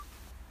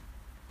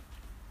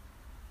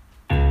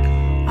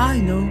I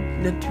know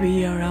that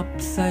we are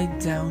upside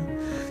down,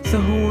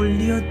 so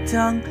hold your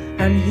tongue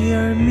and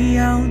hear me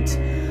out.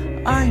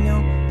 I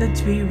know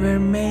that we were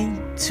made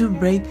to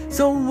break,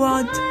 so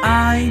what,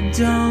 I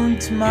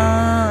don't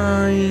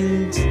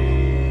mind.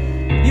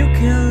 You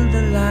kill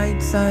the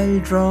lights, I'll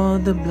draw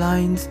the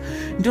blinds.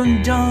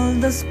 Don't dull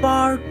the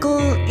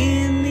sparkle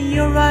in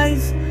your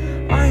eyes.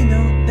 I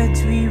know that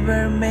we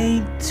were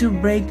made to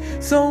break,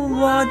 so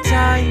what,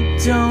 I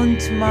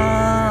don't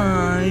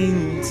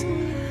mind.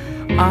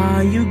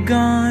 Are you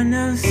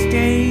gonna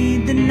stay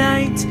the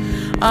night?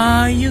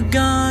 Are you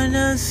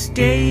gonna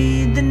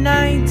stay the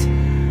night?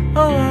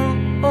 Oh,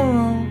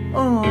 oh, oh,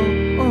 oh,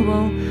 oh,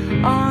 oh.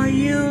 Are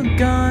you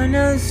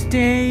gonna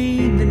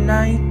stay the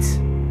night?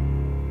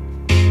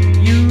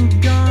 You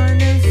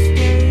gonna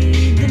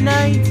stay the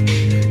night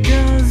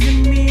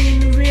doesn't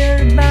mean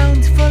we're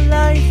bound for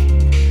life.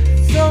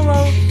 So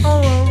oh,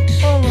 oh,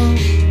 oh, oh,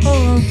 oh,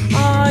 oh.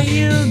 Are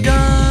you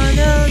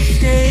gonna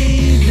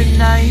stay the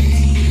night?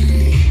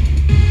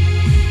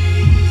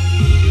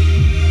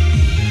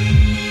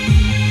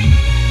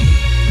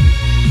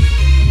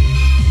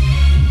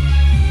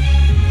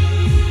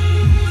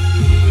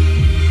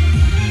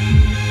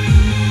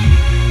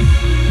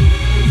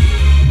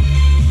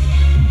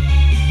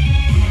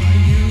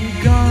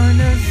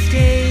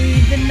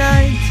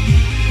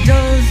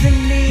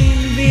 Doesn't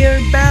mean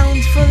we're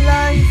bound for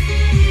life.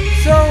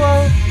 So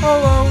oh, oh,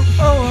 oh, oh,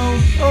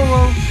 oh, oh,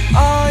 oh.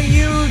 Are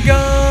you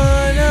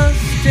gonna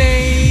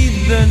stay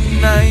the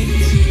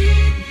night?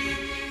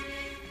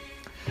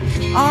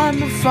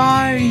 I'm a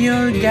fire,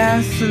 you're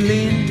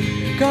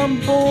gasoline. Come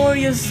pour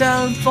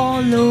yourself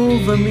all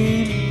over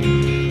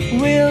me.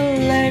 We'll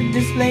let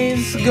this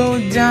place go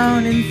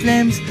down in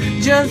flames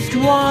just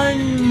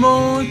one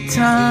more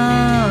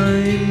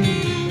time.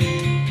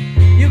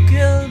 You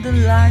kill the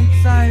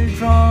lights, I'll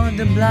draw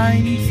the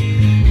blinds.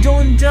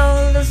 Don't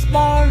dull the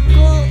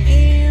sparkle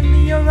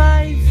in your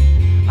eyes.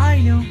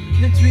 I know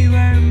that we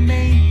were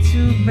made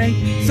to break,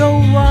 so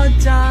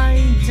what,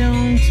 I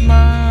don't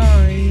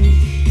mind.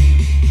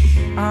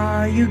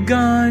 Are you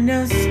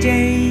gonna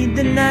stay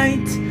the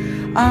night?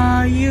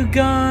 Are you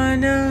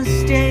gonna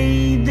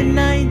stay the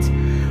night?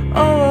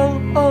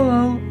 Oh,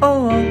 oh, oh,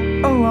 oh,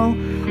 oh, oh, oh.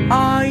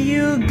 Are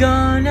you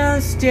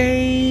gonna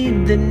stay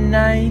the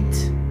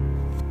night?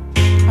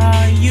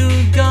 Are you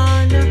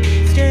gonna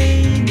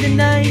stay the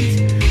night?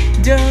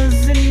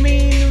 Doesn't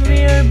mean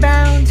we're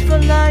bound for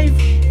life.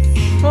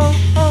 Oh,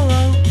 oh,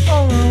 oh, oh,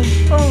 oh,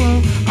 oh,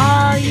 oh.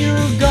 Are you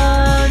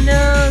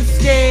gonna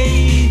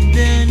stay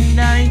the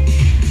night?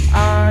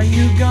 Are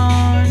you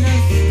gonna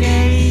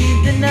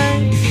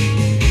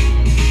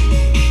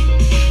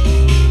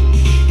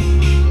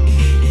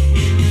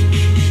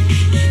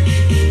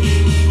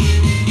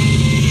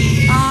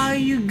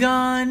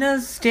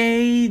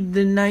stay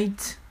the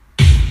night?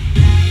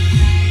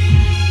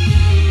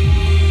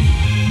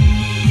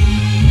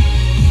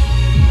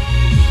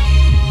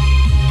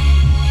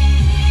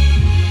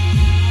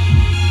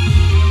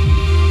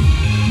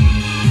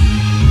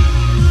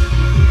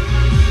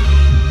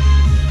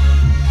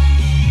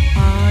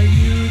 Are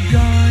you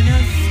gonna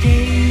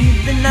stay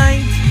the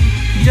night?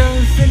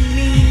 Doesn't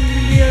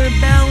mean we're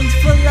bound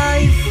for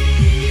life.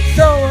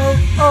 So oh,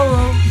 oh,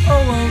 oh,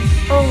 oh, oh,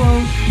 oh,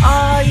 oh.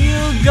 Are you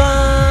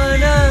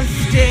gonna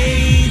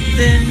stay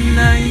the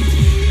night?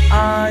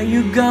 Are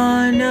you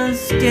gonna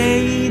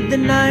stay the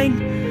night?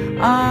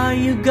 Are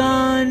you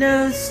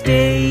gonna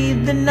stay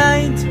the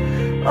night?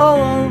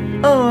 Oh,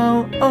 oh,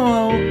 oh, oh,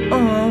 oh, oh,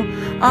 oh.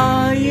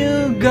 Are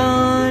you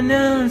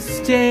gonna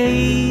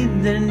stay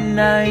the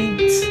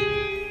night?